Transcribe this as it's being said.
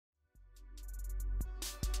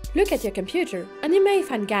Look at your computer and you may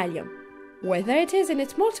find gallium, whether it is in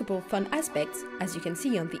its multiple fun aspects, as you can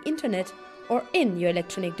see on the internet, or in your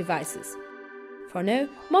electronic devices. For now,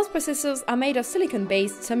 most processors are made of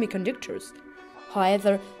silicon-based semiconductors.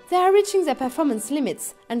 However, they are reaching their performance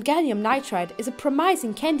limits, and gallium nitride is a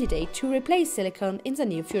promising candidate to replace silicon in the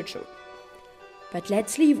near future. But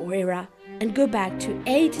let's leave our era and go back to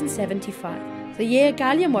 1875, the year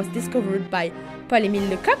gallium was discovered by Paul-Emile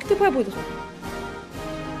Lecoq de Boisbaudran.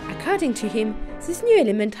 According to him, this new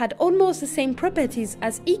element had almost the same properties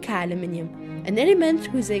as eka-aluminium, an element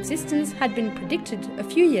whose existence had been predicted a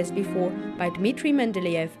few years before by Dimitri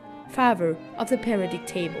Mendeleev, father of the periodic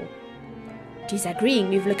table. Disagreeing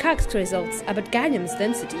with Lecoq's results about gallium's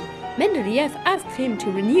density, Mendeleev asked him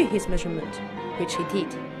to renew his measurement, which he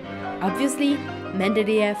did. Obviously,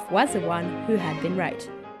 Mendeleev was the one who had been right.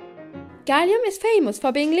 Gallium is famous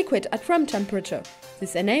for being liquid at room temperature.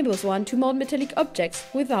 This enables one to mold metallic objects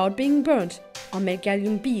without being burnt, or make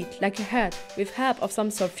gallium bead like a heart with help of some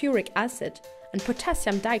sulfuric acid and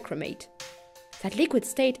potassium dichromate. That liquid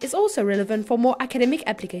state is also relevant for more academic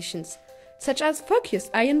applications, such as focused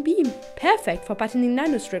ion beam, perfect for patterning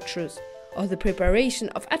nanostructures, or the preparation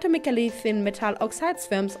of atomically thin metal oxide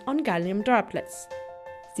films on gallium droplets.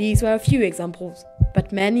 These were a few examples,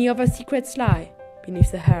 but many other secrets lie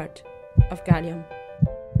beneath the heart of gallium.